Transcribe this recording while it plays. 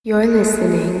You're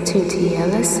listening to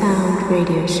Tiela Sound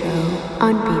Radio Show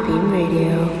on BBM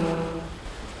Radio.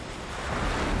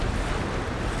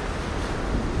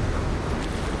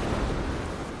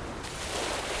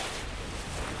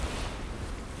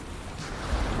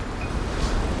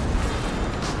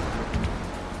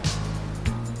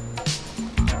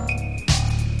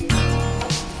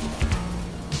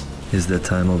 It's that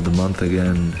time of the month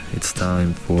again. It's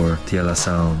time for Tiela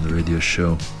Sound Radio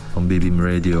Show on BBM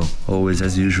Radio. Always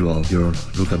as usual, your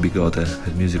Luca Bigote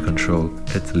at music control,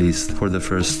 at least for the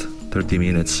first 30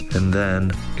 minutes. And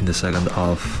then, in the second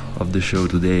half of the show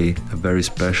today, a very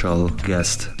special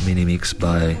guest MINIMIX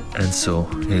by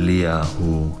Enzo Elia,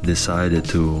 who decided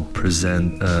to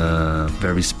present a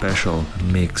very special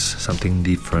mix, something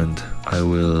different. I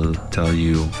will tell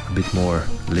you a bit more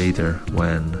later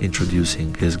when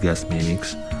introducing his guest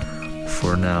MINIMIX.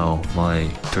 For now, my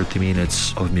 30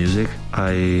 minutes of music,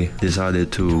 I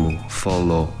decided to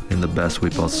follow in the best way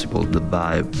possible the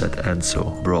vibe that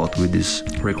Enzo brought with this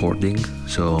recording.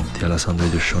 So, Tiela Sound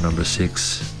Radio Show number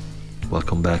 6.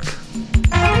 Welcome back.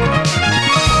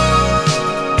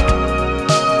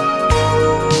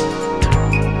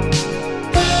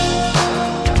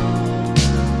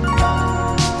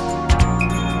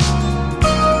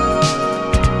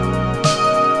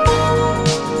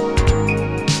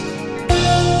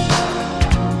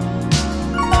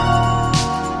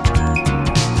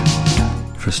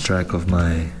 First track of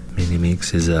my mini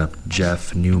mix is a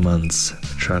Jeff Newmann's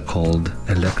track called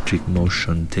Electric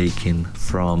Motion, taken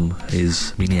from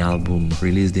his mini album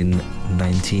released in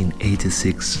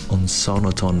 1986 on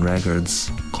Sonoton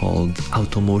Records called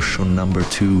Automotion No.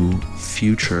 2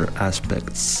 Future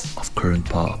Aspects of Current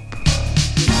Pop.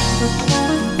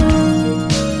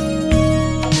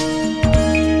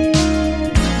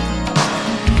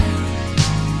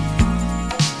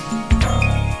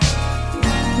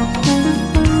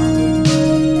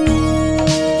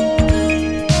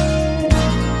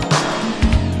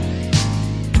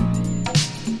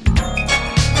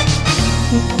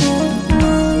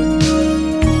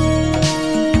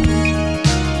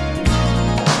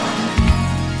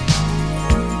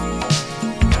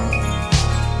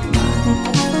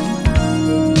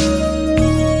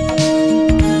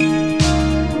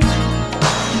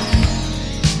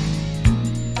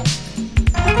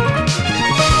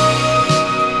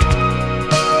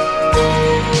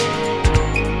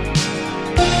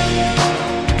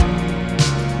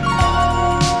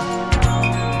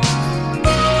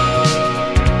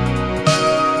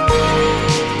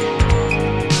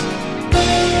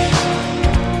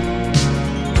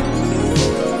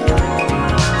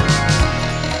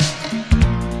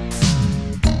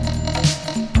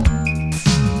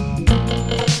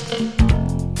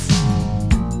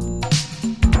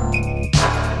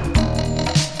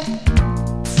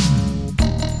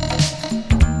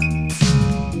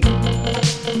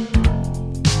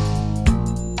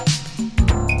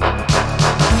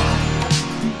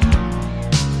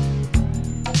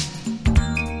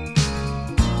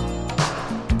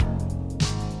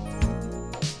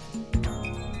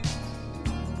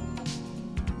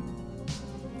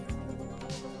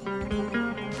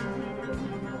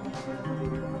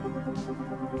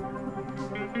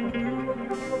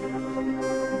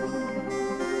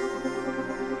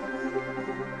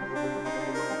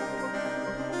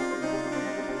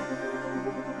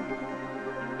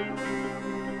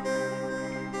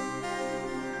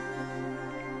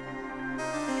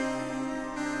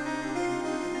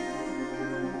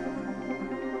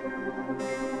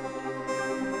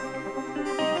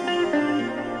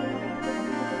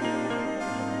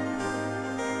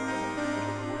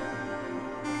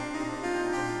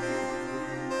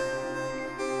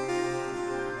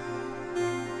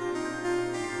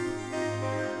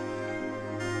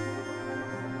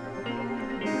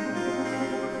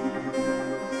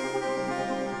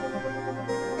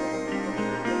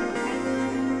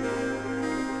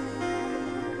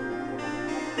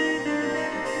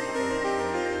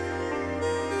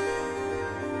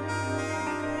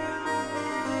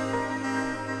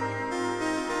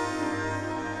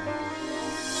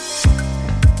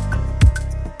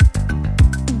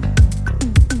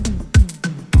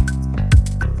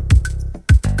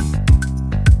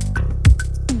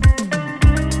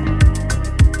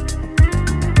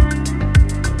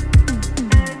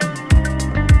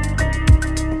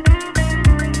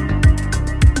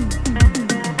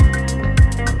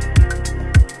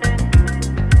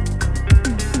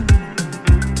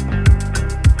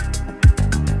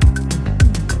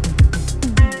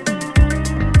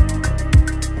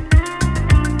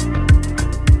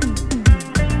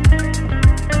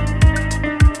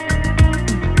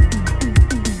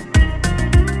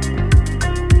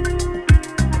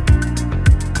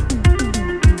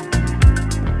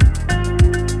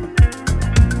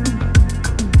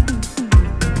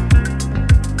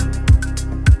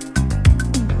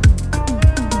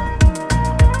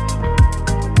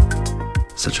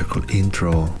 such a cool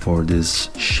intro for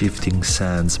this Shifting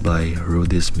Sands by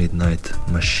Rudy's Midnight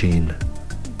Machine,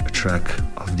 a track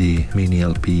of the mini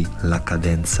LP La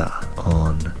Cadenza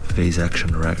on Phase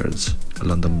Action Records, a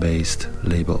London-based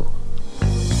label.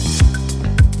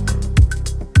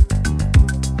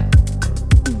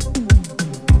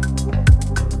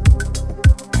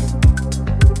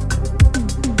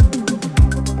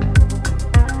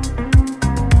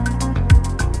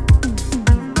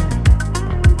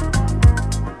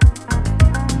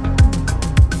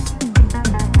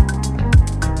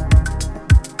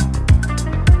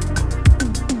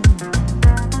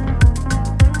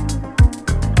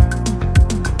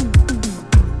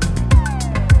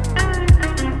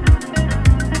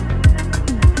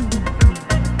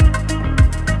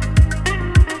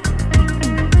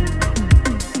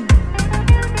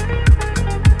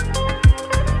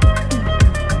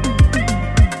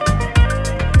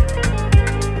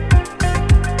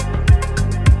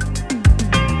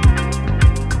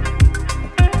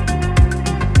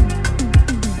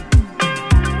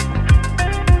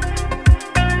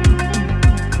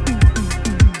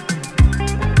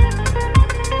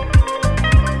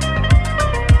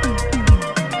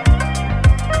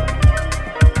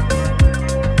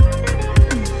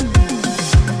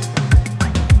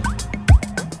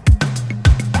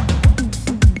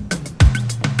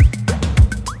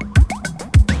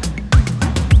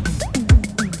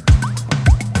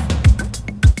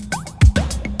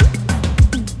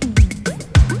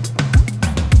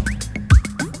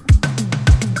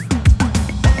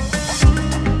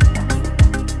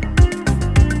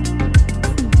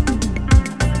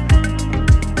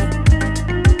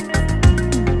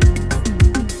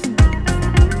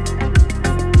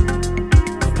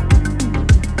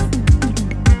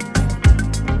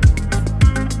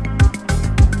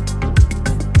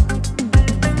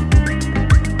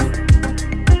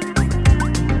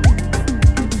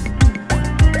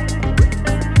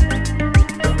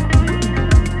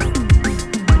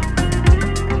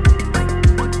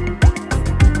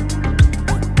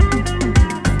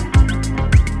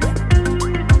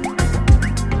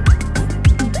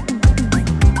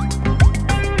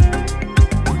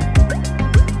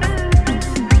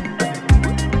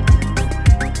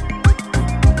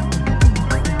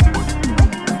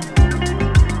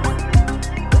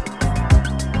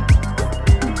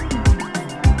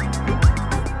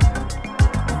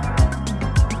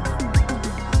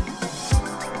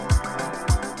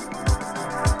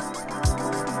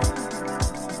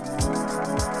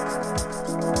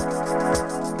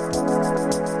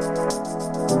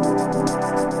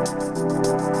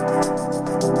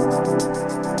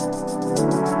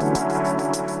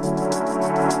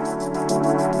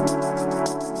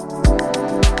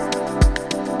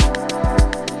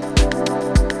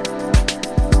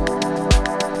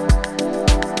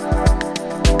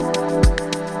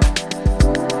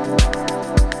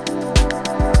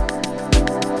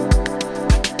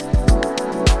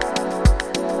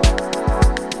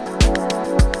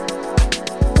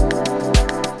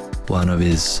 One of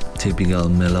his typical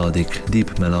melodic,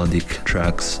 deep melodic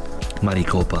tracks,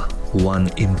 Maricopa, One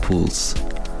Impulse,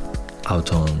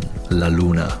 out on La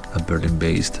Luna, a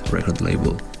Berlin-based record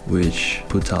label, which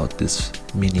put out this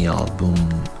mini album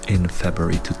in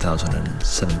February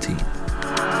 2017.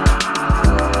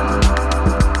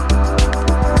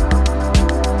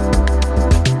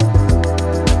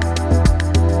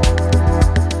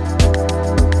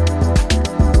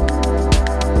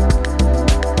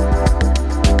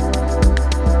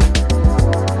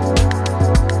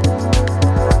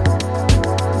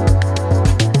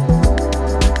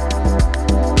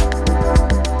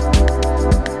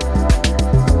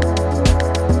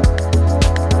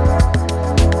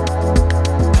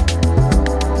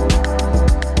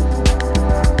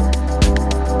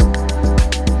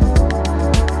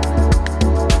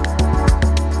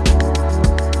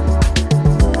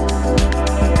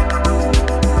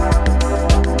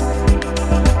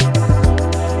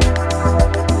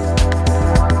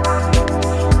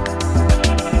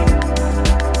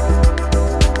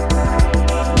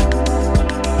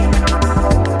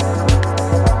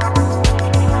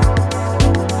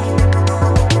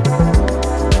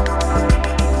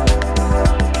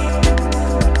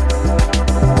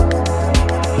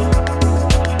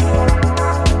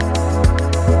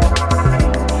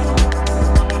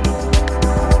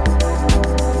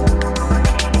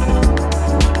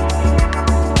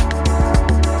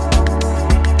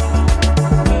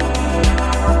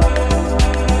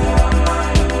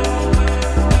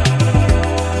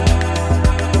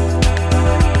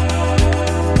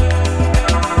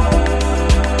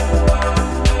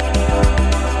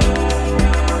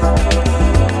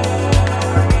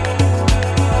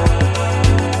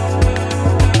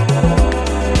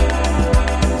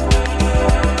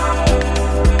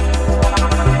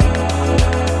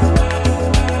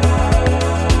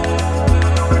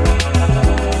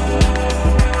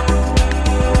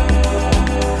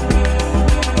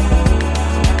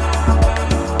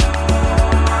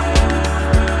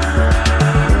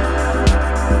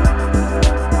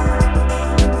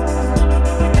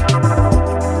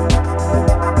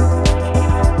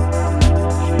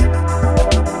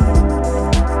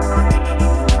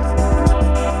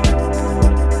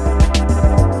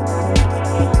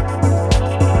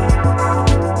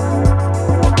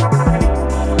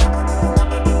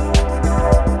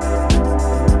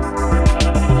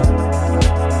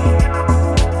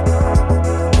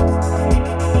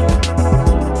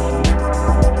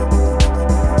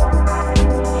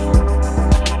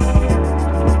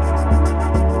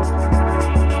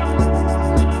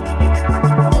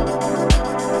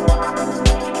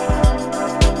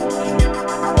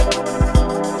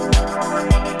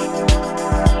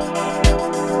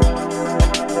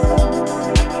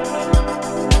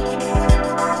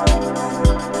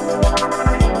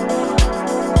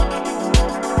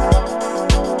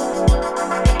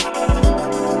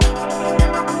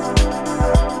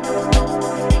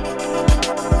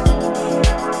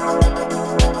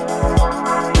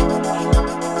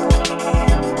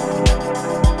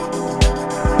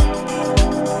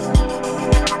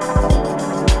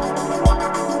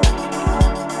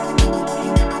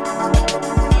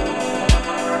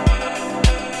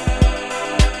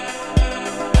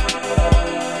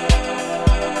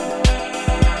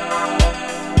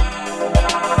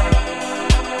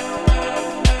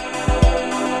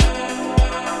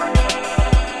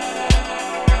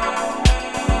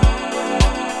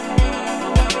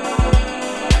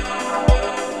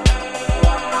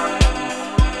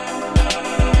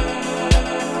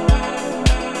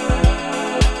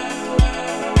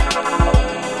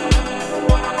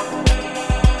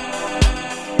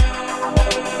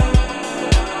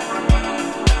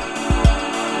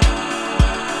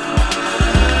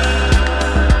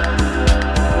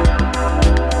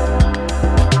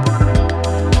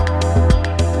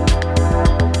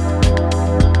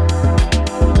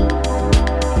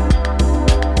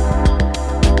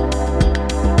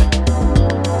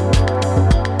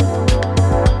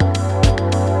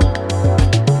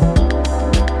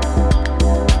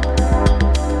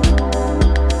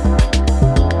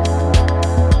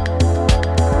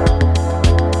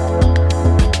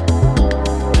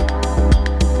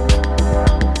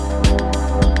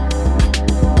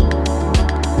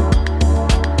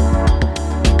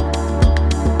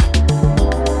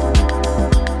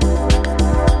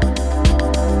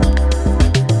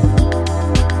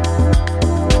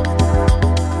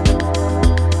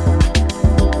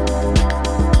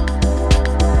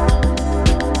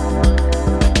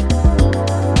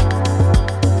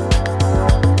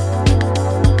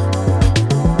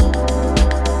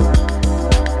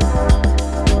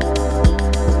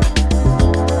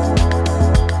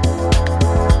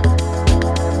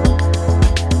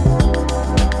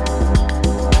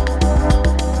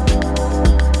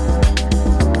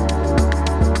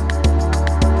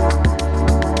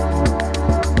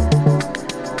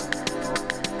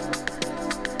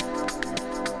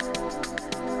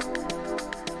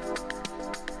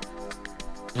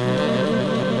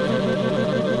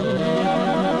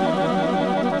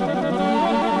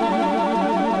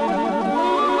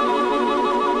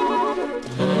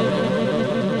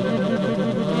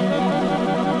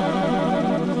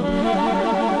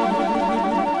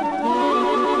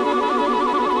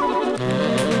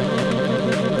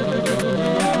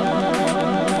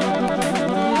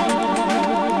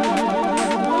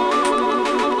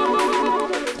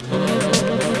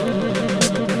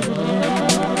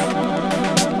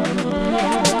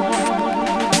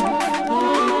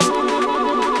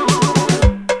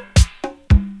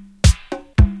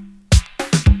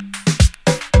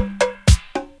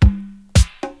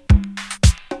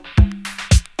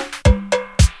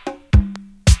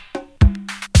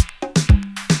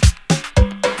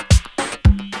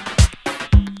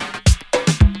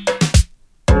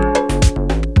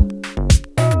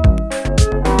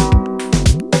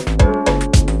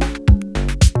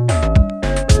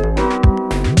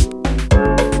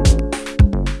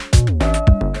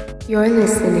 You're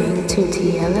listening to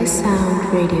Tiela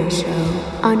Sound Radio Show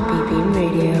on BBM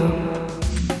Radio.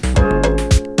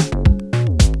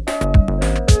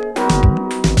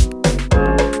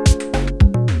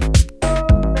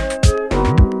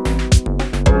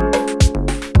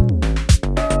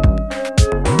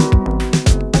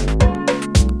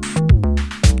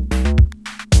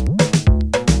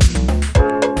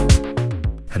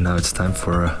 It's time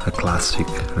for a classic,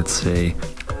 let's say,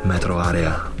 Metro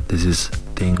Area. This is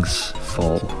Things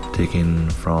Fall, taken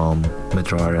from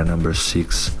Metro Area number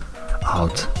 6,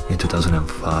 out in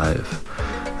 2005.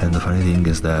 And the funny thing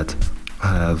is that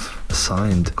I have a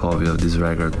signed copy of this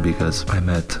record because I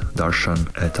met Darshan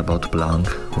at About Blanc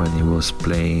when he was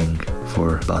playing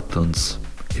for Buttons.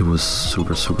 It was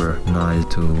super nice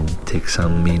to take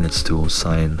some minutes to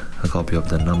sign a copy of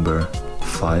the number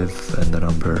 5 and the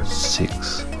number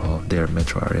 6 of their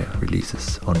Metro Area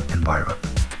releases on Environment.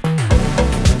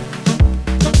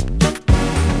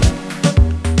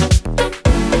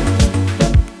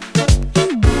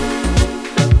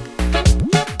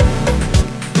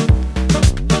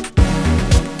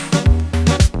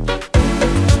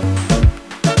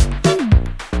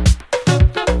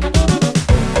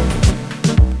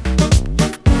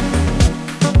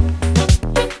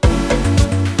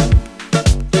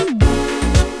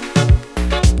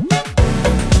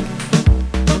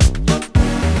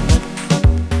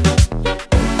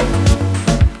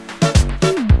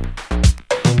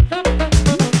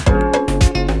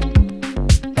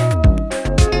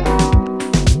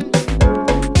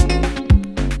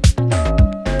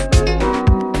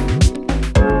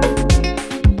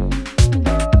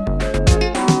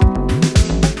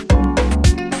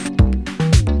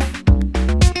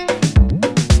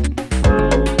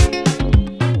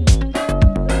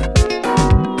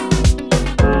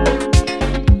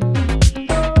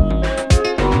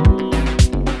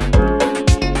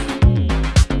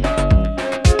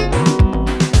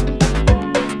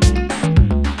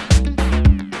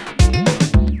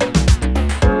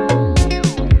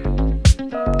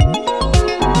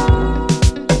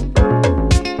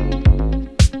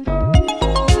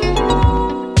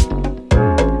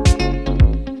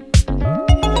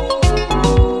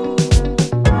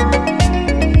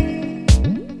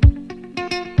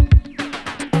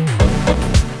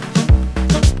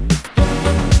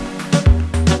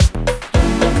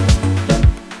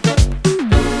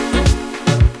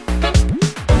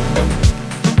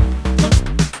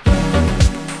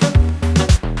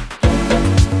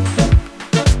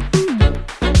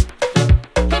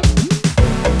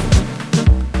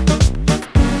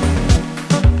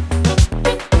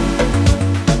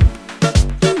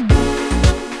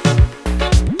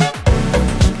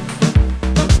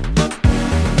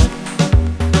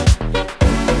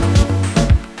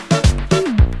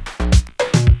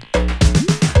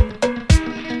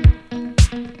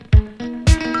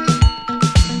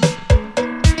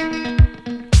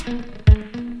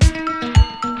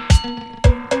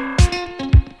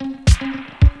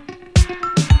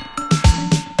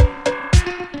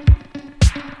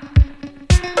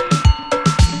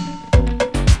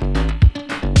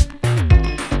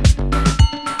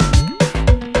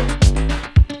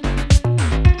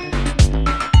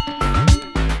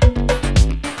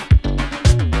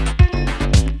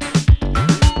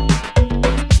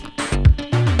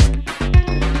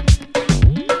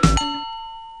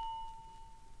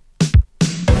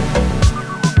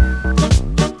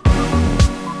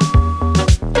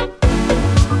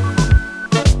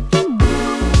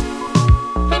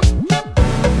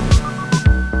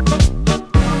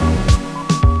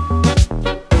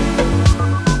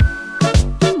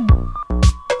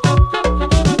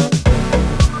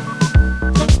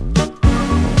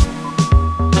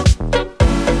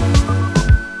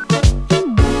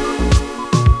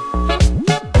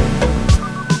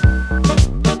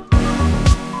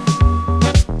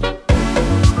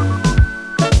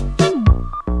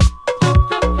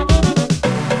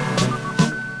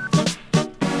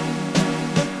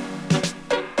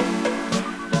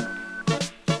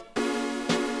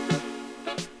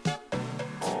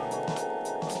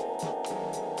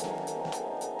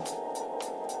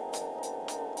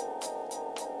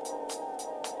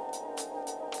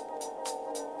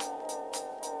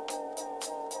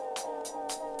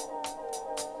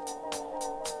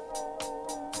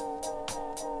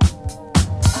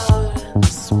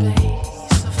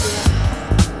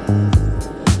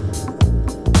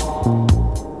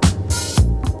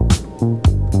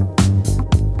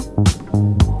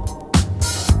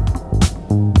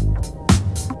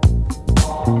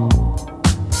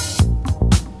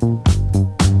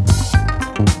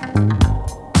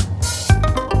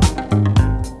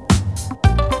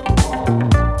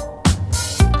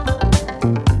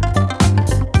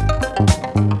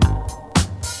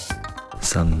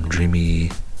 some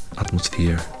dreamy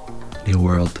atmosphere. New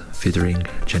World featuring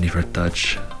Jennifer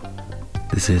Touch.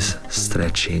 This is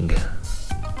Stretching,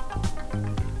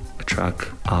 a track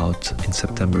out in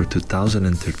September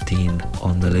 2013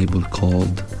 on the label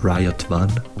called Riot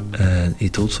One, and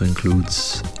it also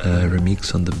includes a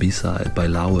remix on the B-side by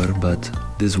Lauer, but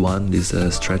this one, this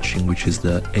Stretching, which is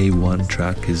the A1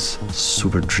 track, is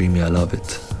super dreamy. I love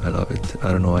it.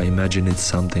 I don't know, I imagine it's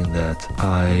something that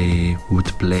I would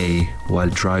play while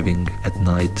driving at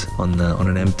night on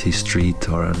an empty street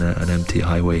or on an empty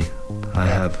highway. I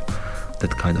have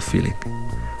that kind of feeling.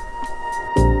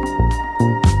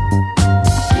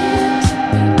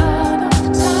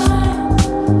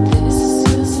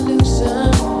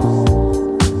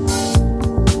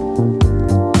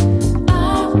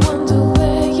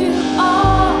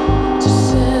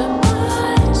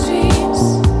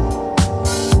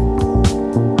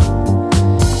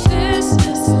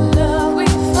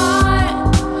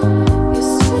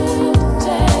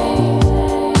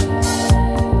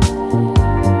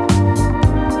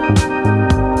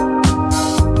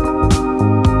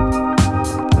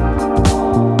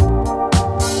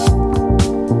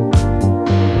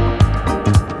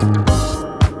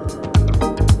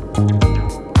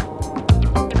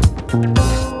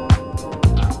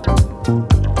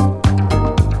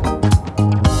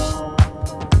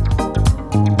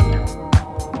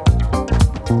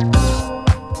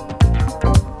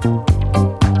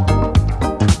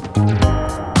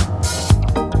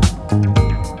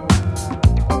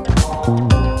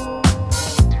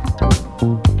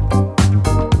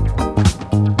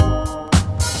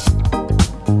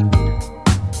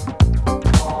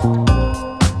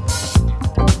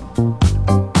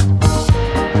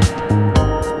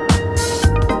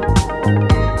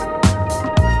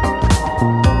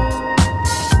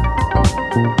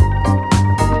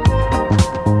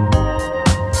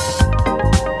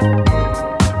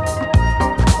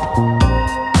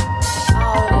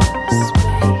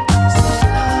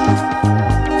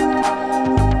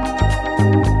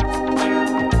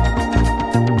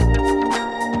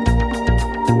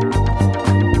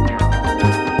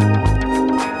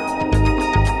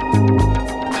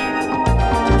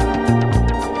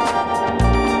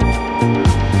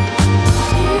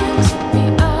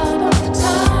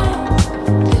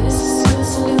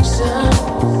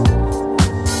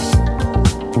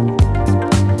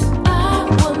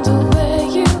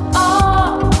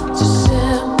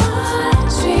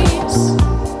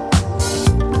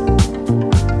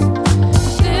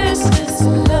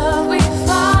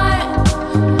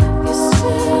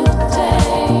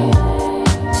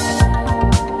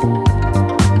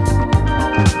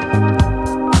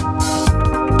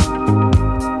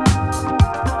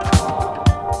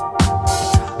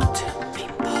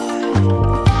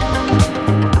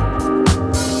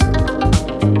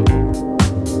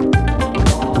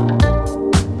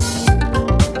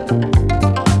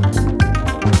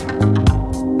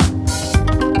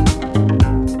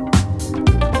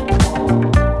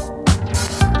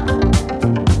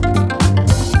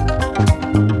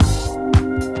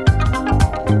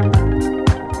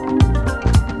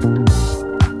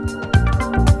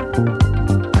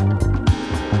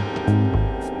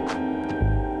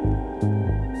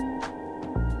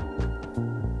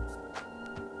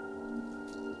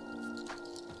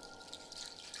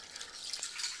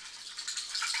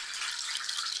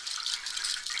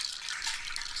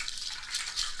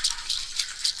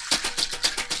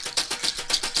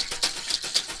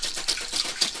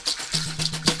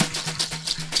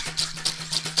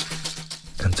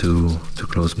 To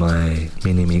close my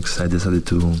mini mix, I decided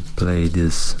to play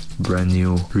this brand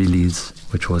new release,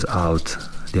 which was out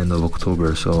at the end of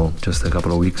October, so just a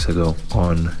couple of weeks ago,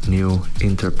 on New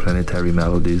Interplanetary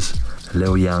Melodies,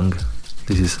 Leo Young.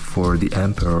 This is for the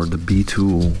Emperor, the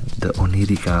B2, the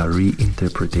Onirika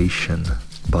Re-Interpretation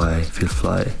by Phil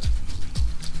Fly.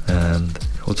 And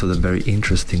also the very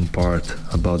interesting part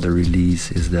about the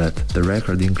release is that the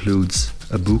record includes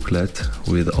a booklet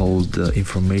with all the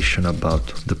information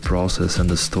about the process and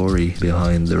the story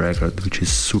behind the record, which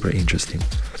is super interesting.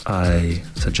 I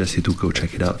suggest you to go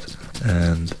check it out.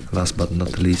 And last but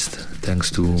not least,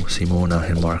 thanks to Simona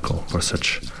and Marco for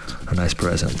such a nice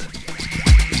present.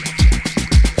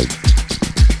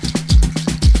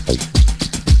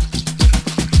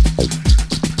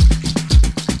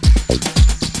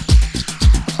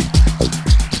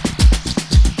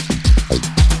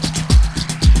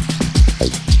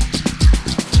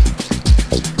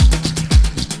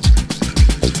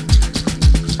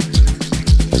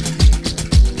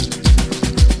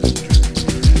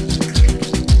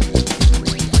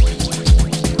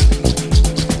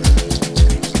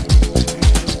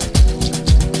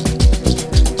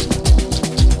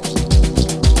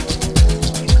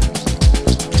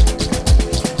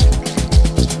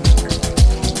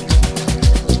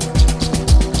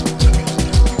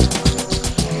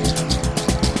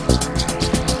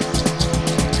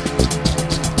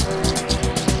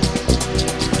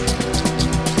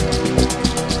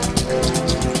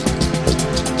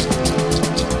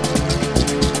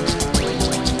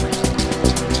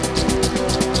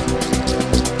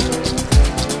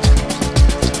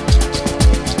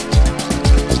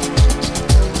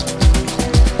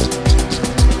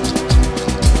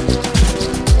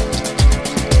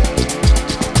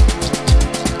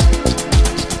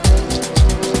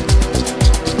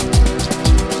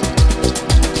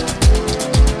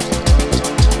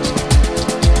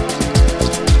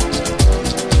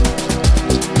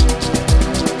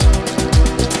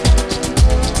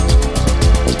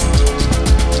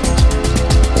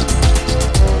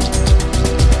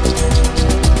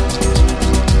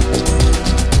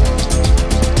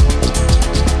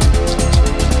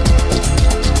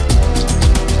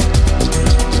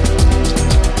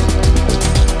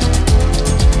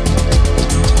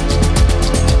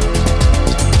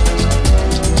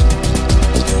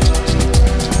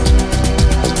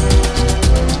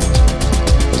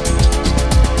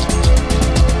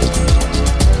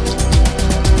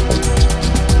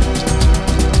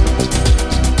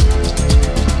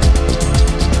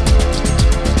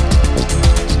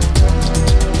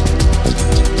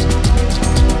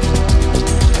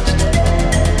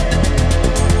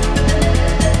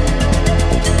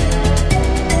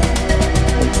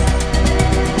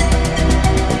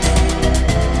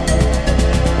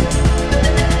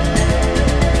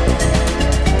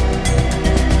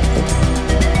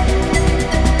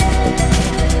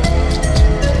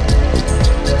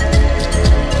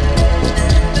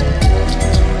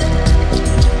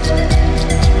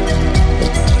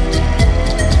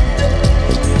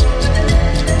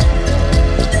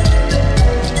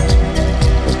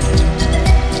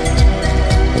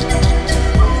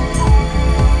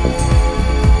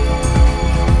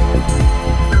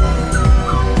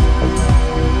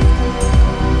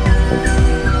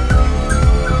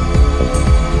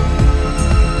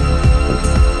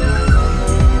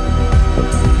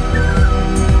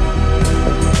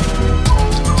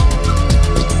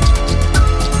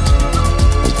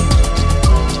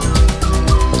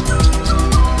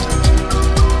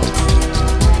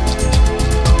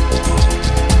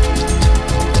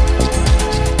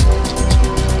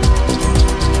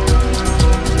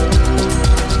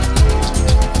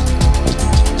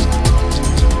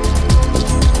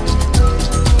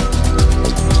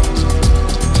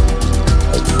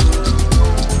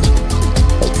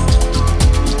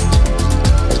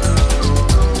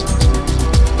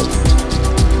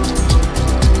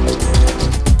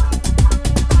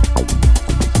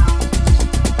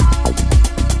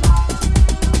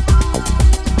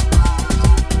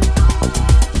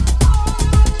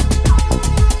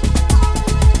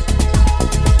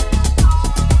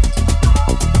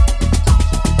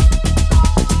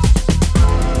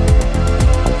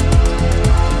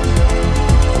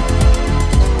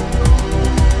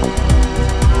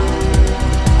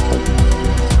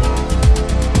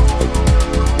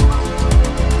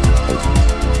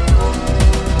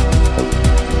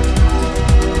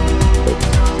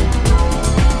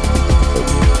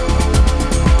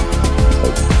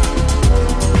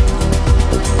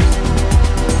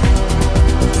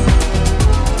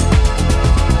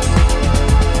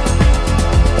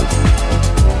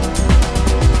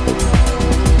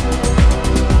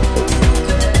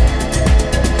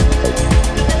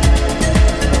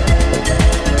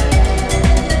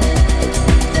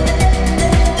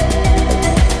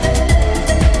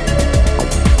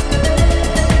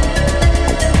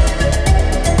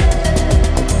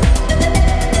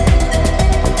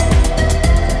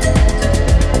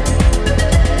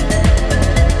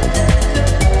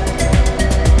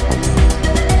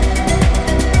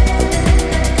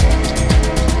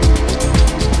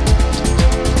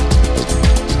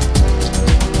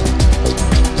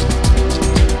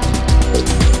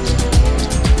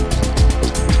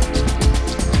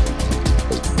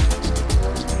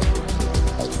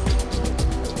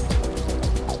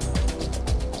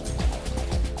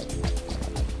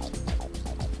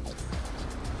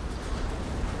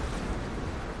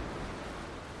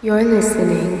 You're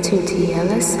listening to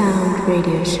Tiela Sound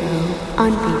Radio Show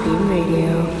on BBM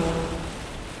Radio.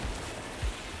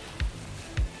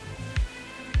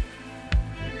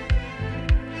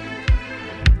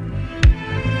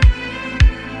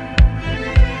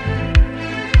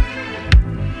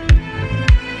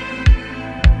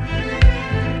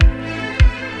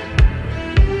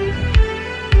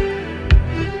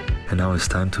 And now it's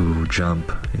time to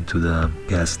jump into the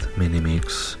guest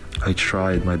mini-mix. I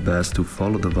tried my best to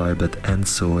follow the vibe that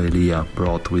Enzo Elia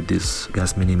brought with this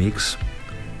guest mini-mix.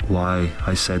 Why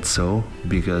I said so?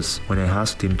 Because when I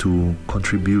asked him to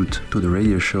contribute to the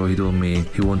radio show, he told me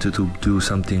he wanted to do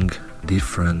something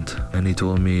different. And he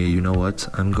told me, you know what,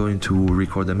 I'm going to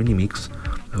record a mini-mix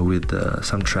with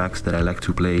some tracks that I like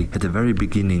to play at the very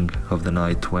beginning of the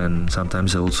night, when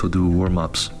sometimes I also do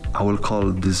warm-ups. I will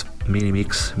call this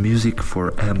mini-mix Music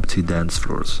for Empty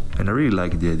Dancefloors. And I really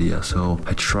like the idea, so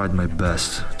I tried my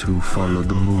best to follow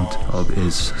the mood of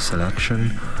his selection.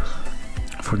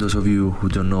 For those of you who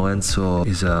don't know, Enzo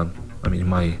is in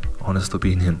my honest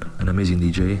opinion, an amazing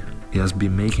DJ. He has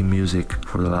been making music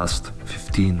for the last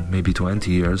 15, maybe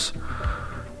 20 years.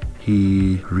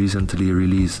 He recently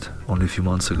released, only a few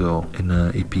months ago, an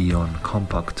EP on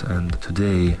Compact, and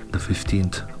today, the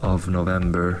 15th of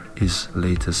November, his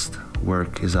latest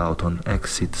work is out on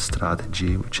Exit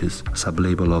Strategy, which is a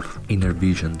sub-label of Inner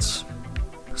Visions.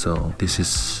 So this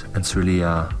is Enzo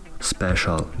Elia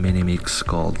special mini-mix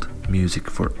called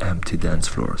Music for Empty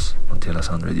Dancefloors on Tiela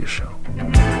Sound Radio Show. You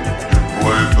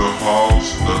play the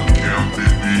house that can't be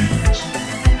beat.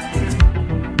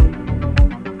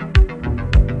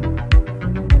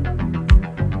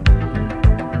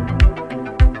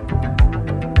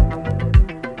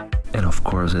 Of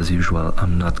course, as usual,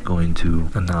 I'm not going to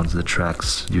announce the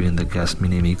tracks during the guest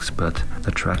mini-mix, but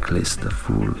the track list, the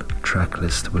full track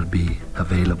list, will be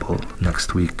available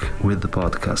next week with the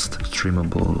podcast,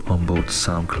 streamable on both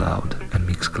SoundCloud and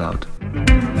Mixcloud.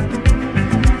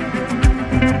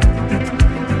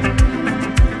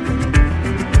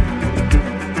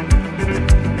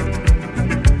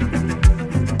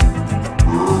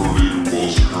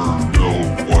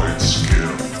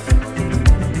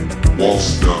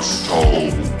 That's tall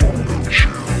on the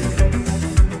chill.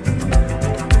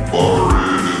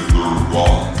 Buried in the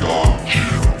rock on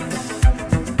chill.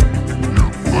 You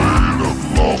played a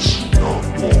lost, not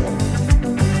won.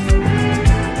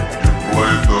 You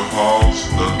played the house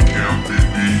that can't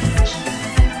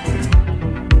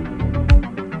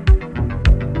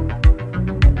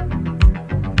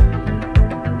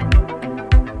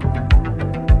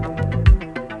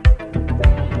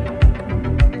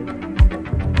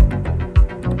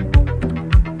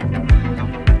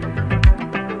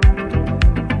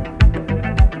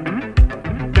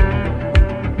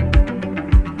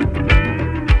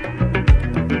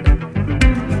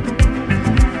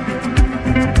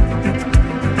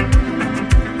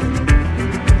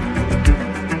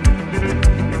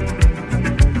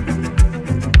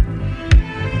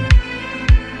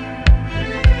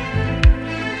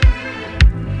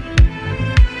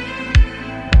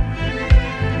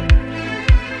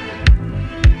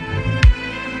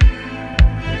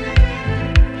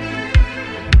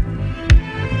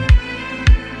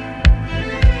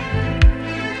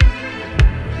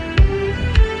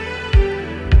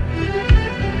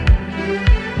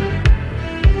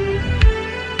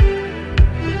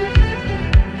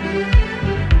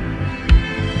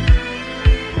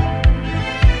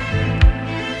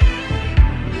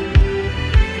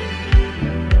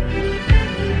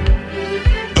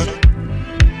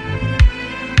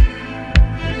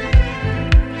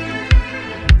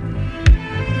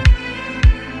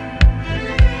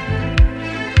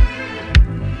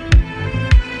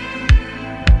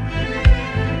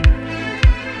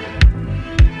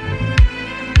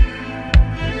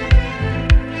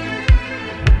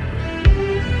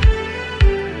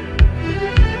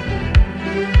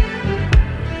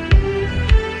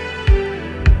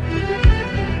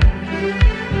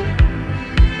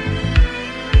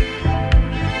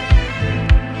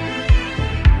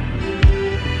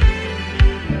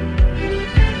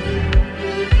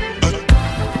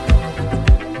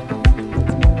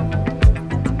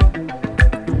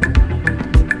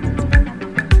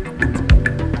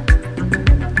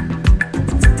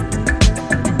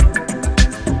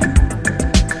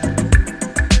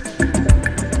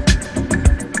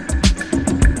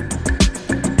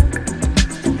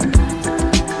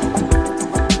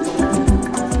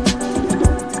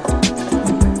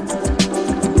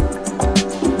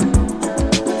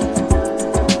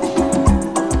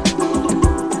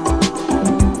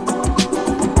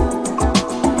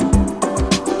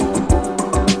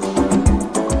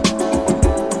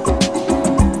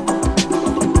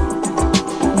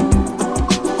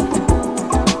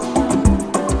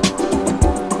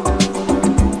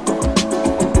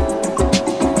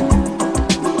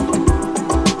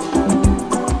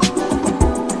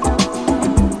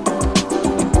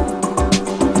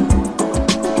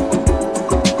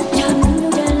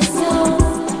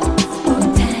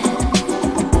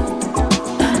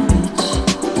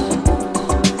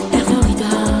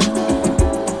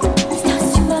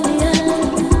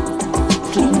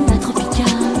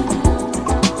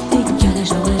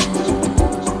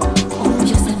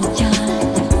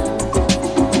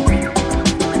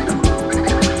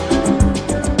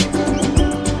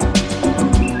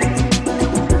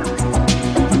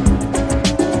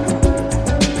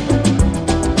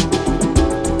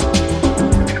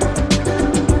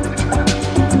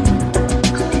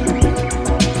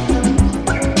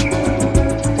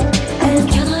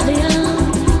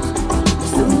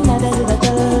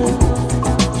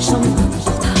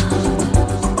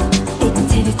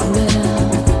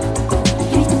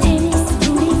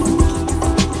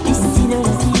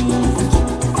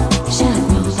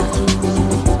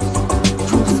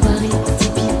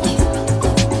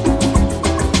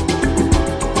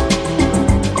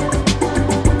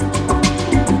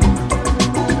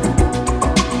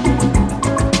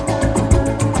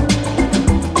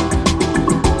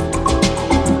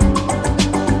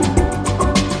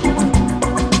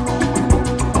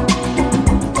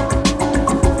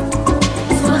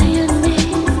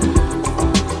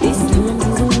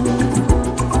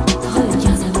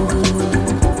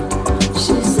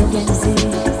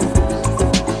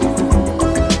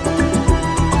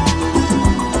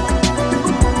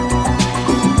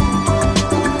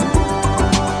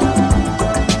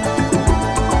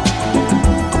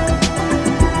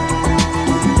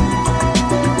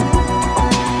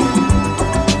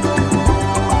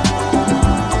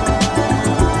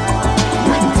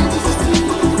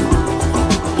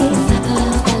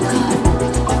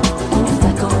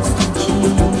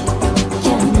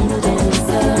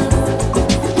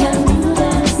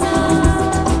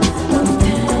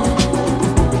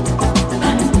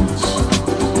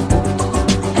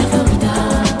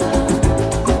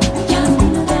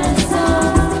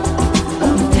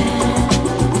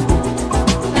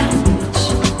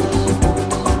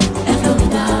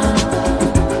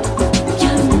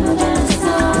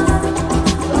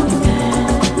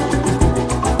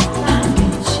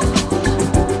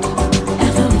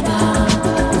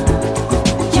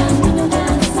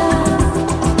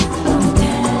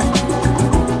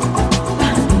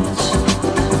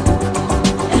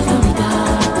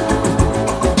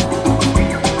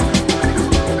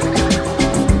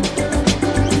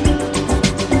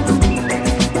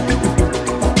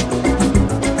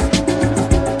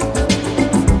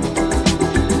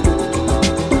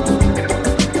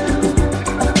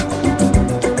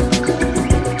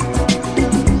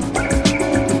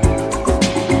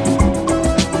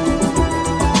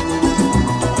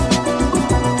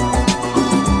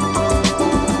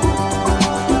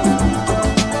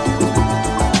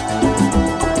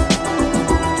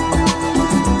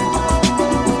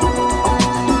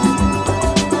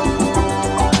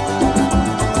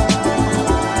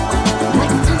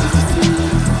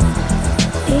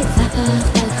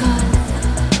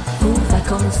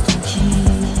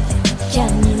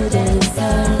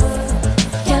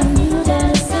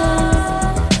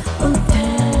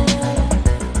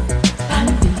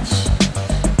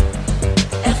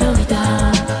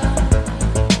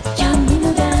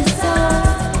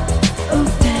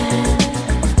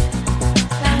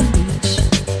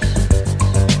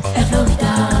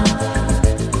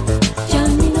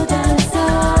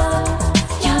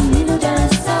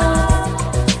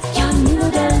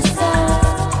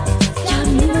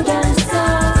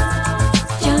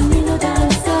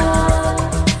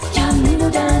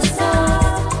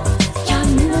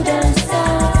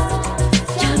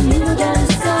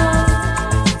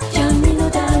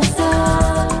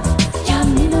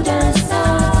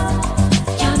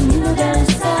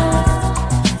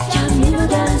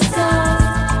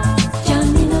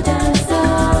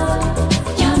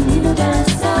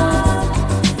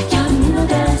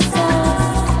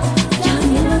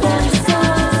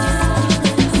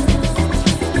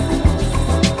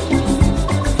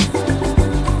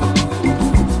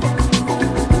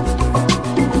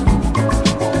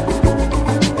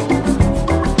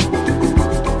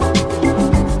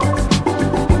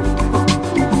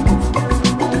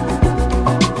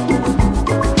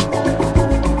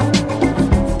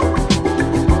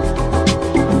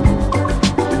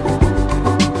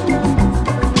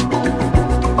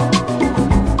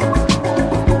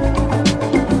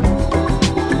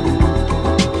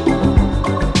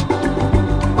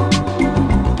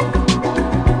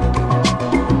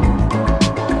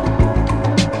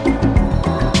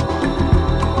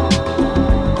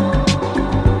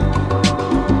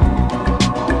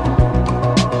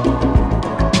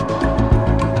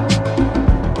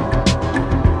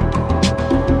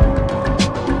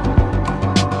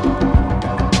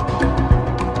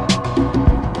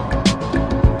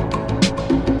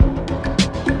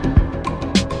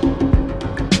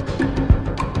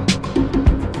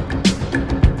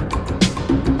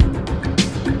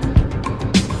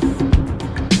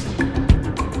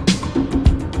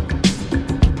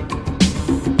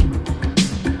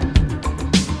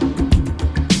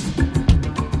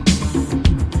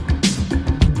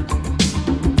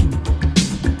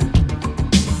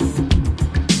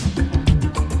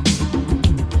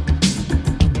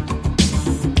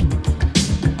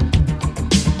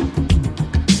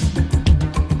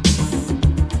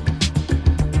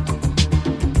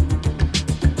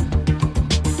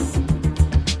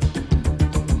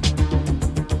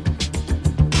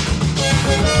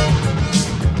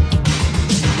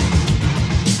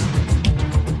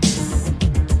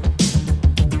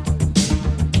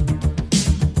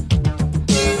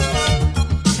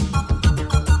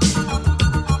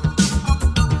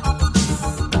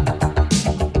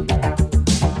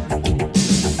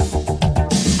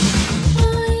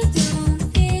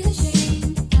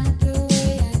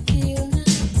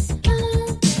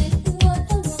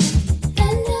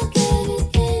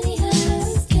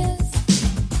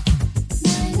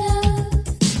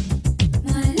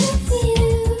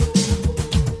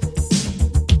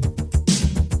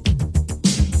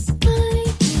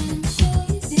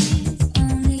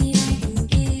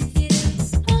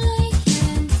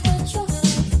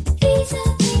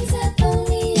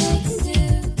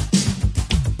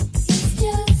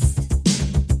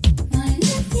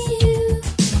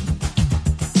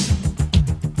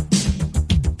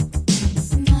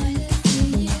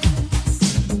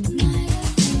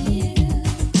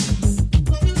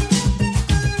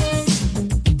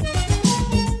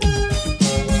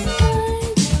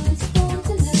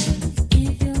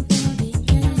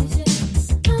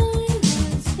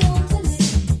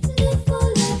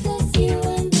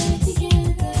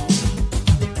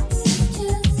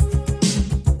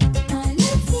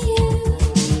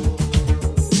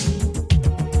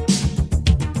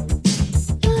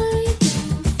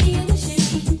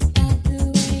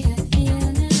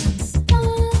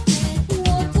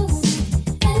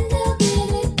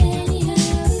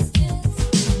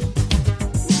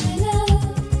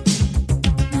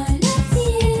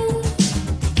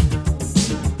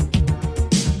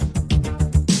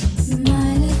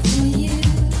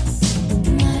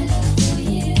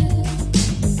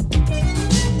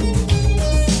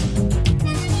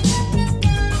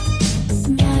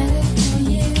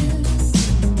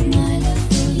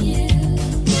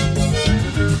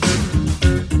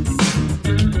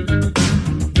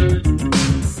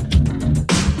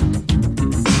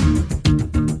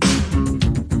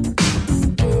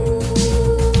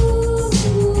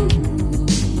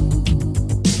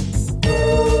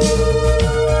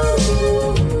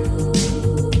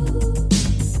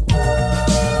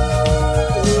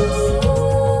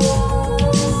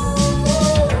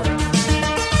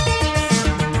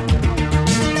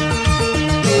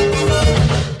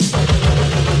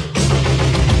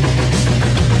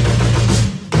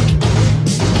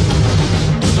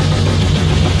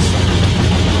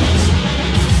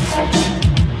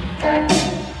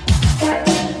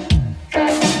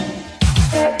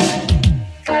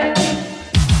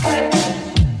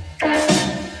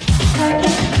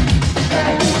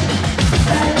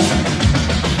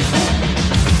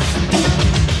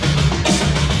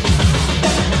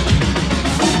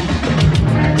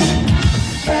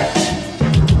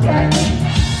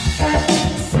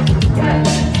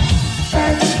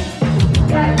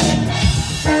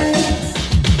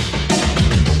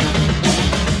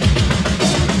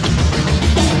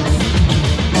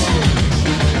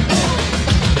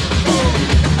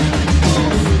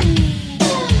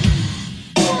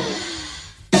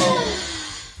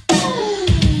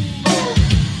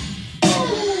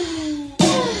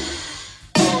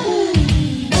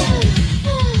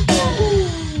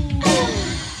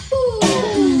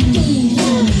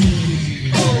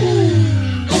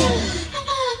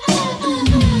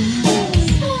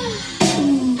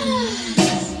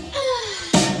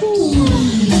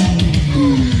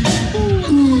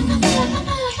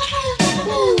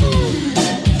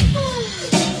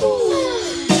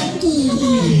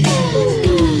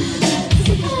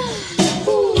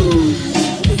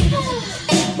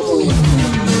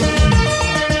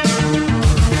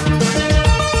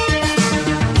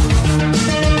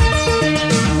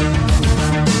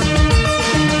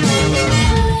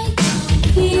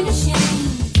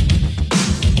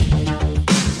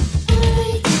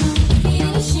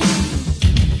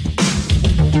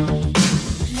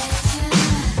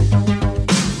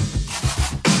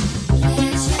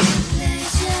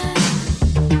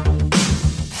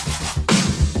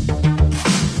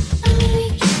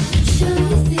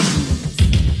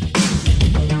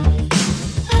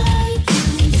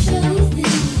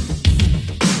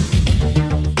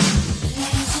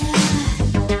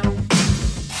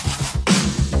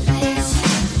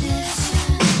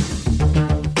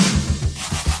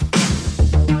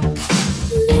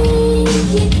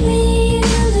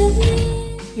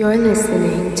You're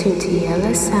listening to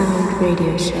Tiela Sound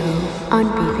Radio Show on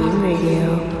BBM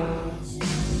Radio.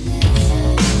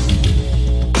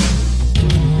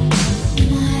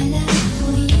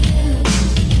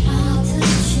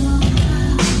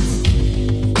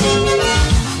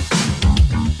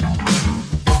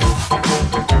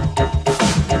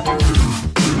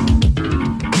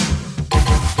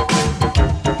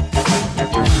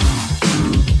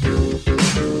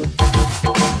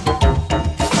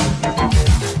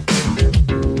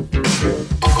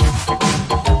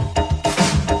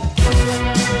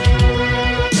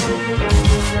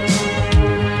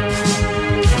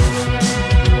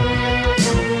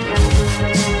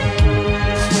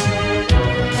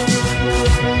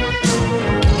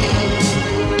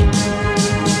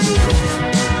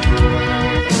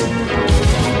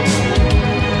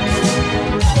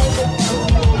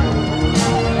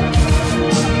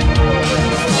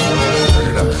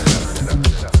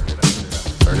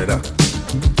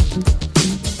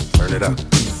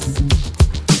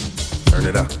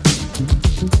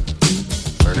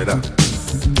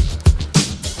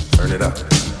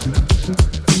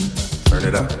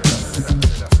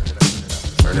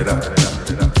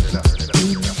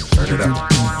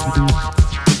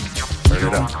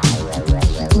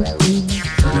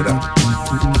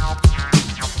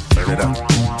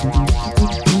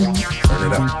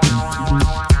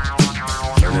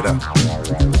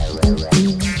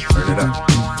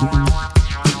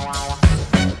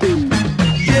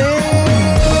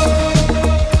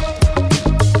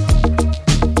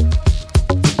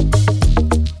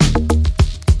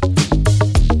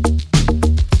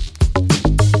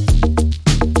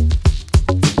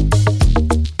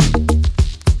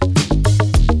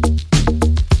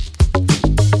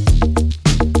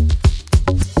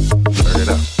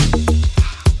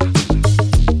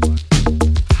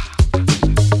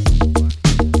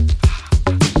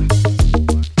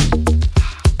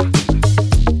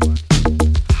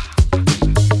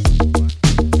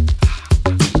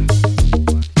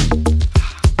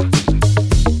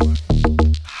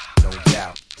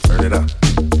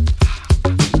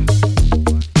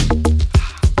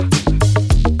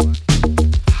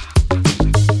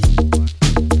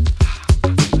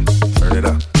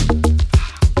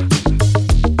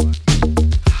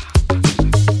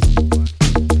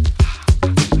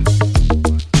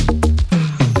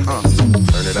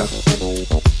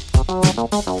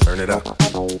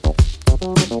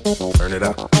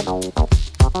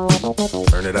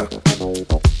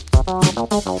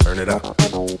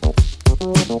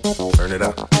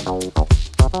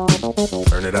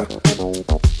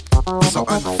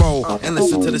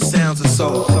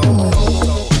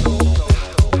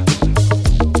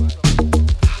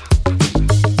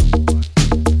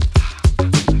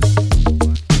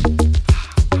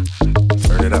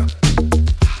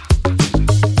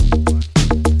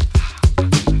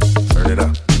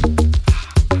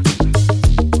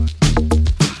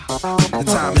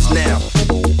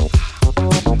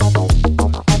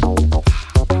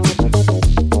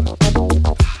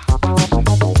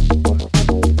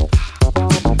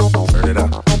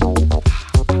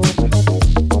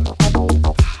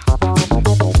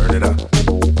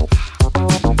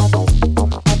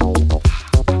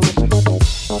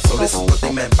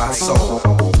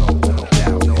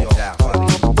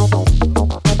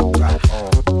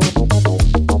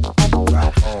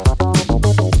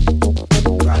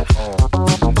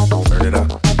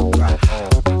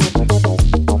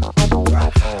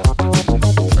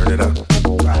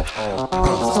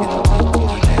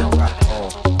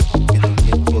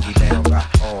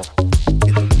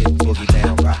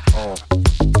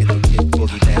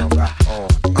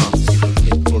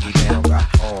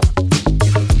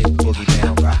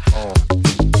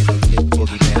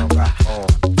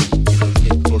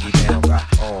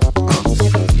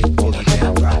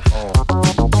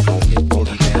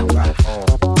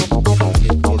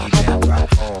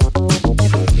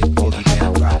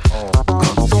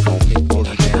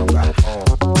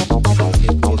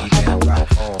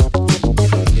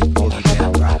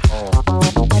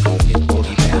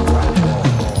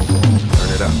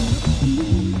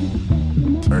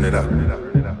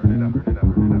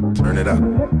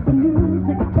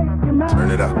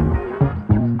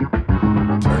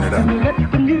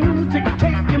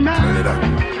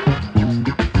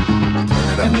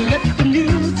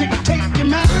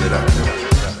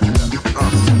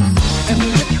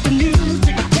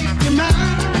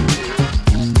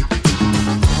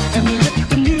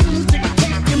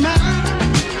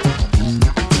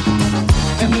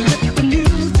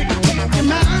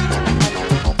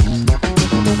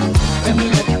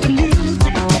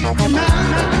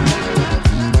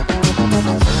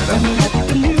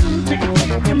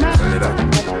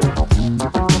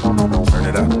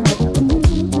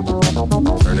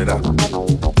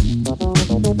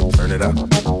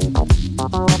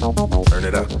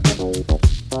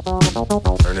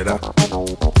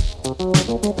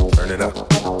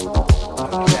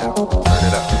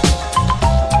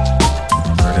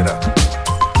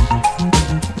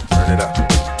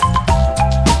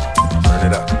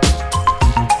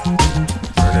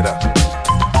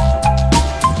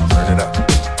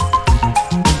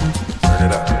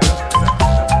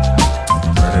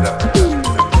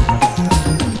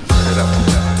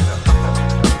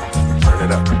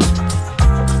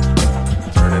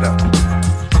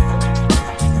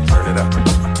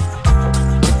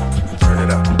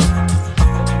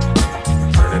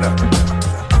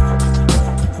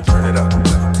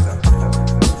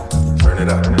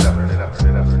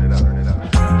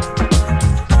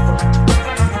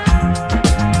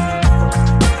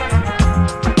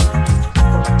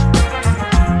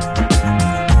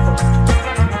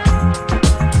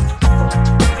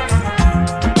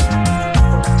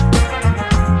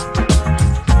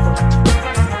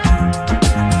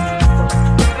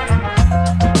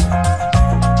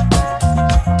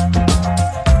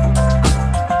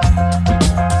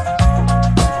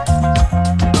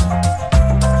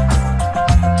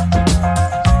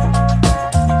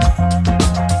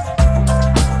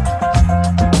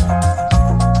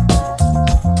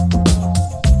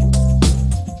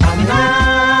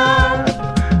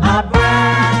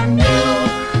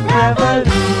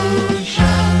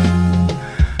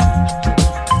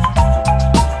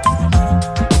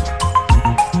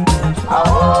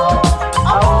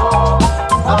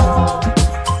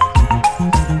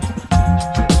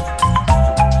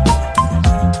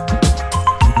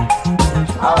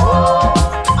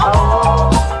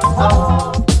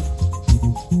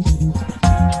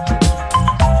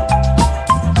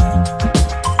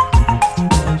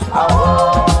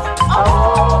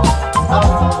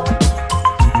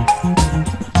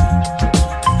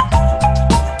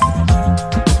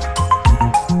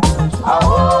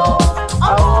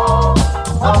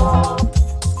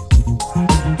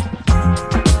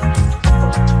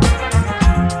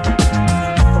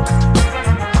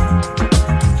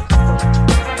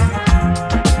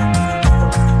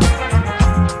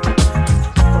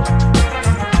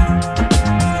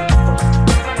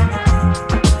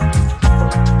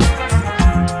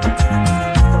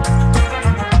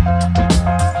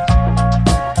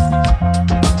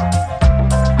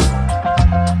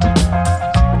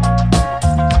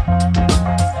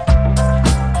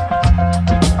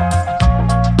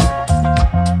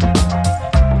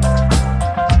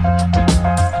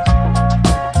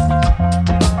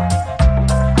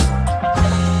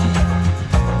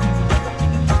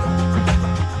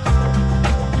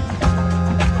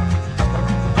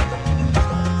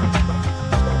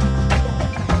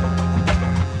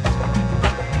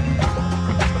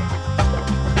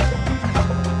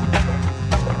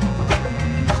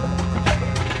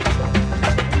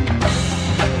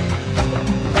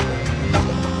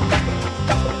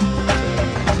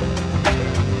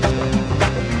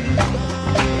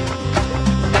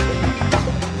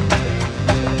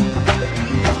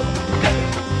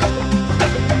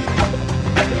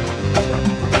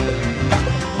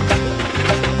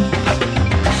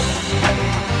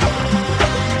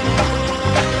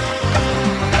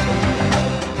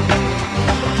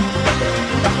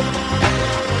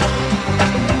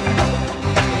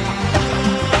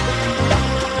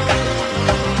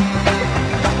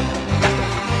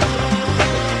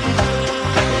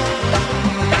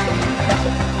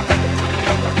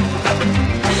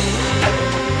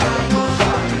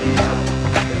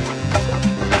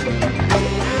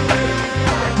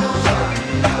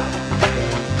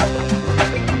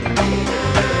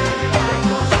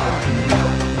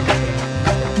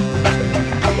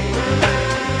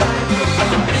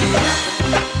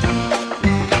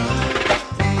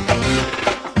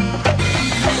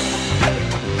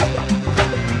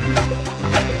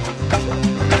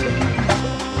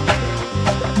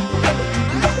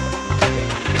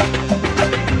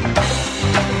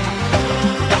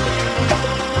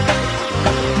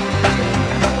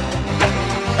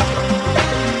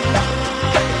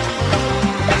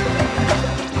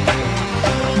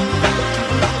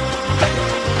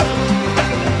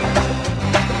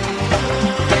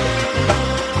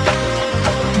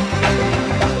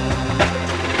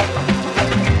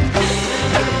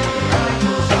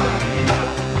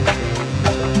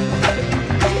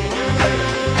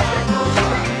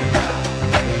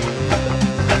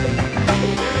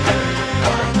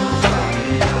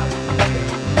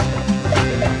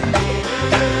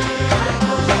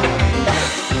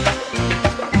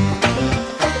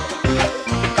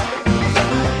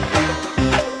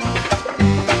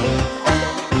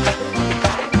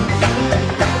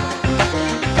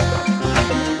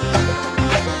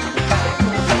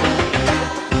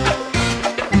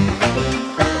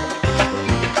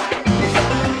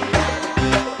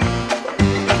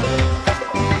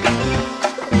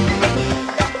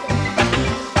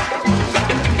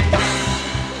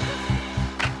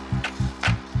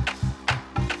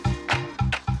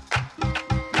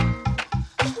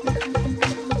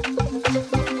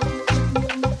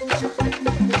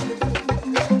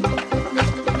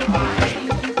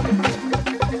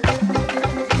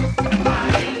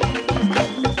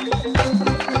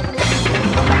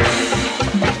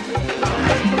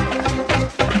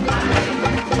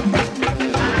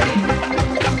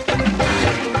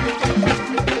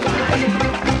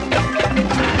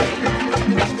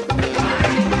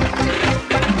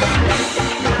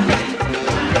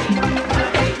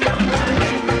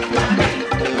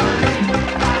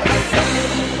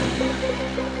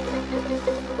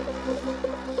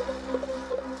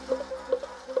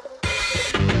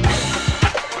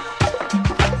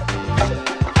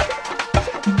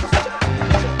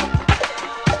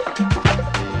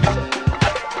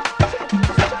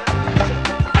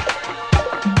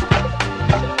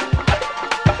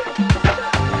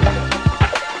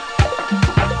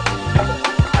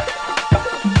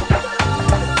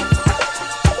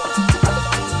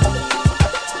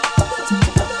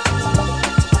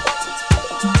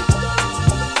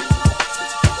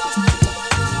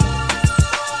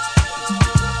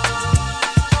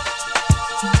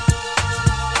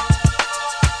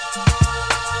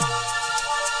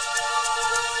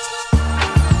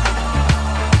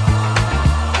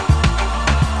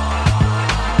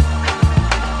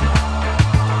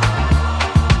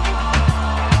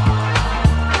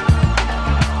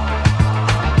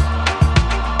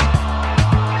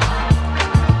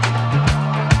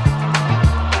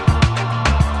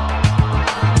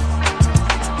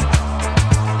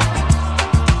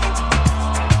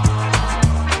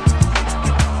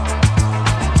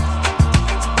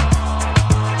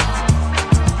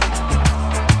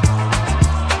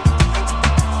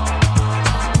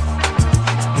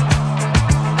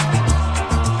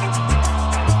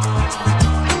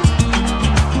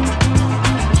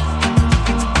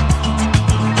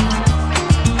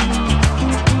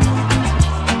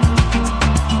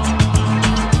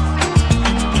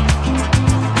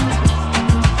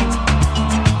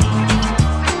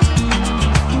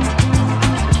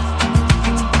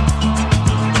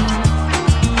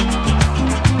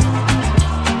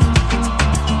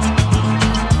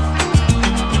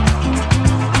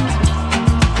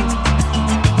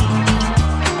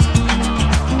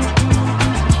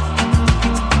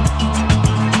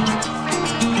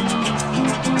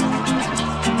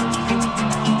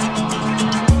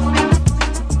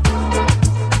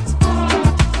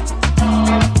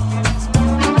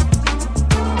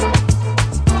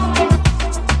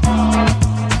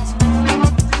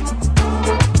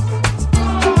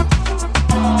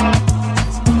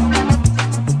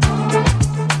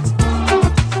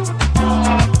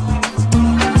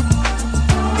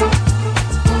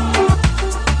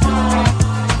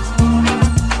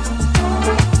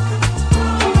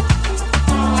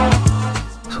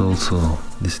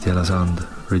 Sound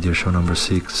radio show number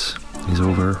 6 is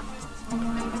over.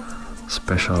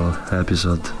 Special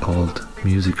episode called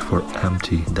Music for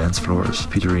Empty Dancefloors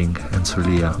featuring Enzo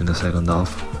Elia in the second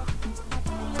half.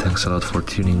 Thanks a lot for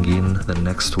tuning in. The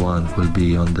next one will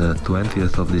be on the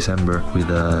 20th of December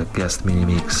with a guest mini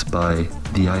mix by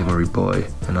The Ivory Boy,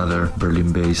 another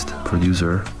Berlin-based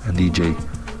producer and DJ.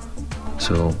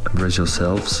 So brace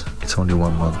yourselves, it's only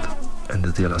 1 month and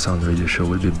the Tiela Sound radio show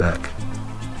will be back.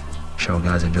 Ciao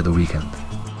guys, enjoy the weekend.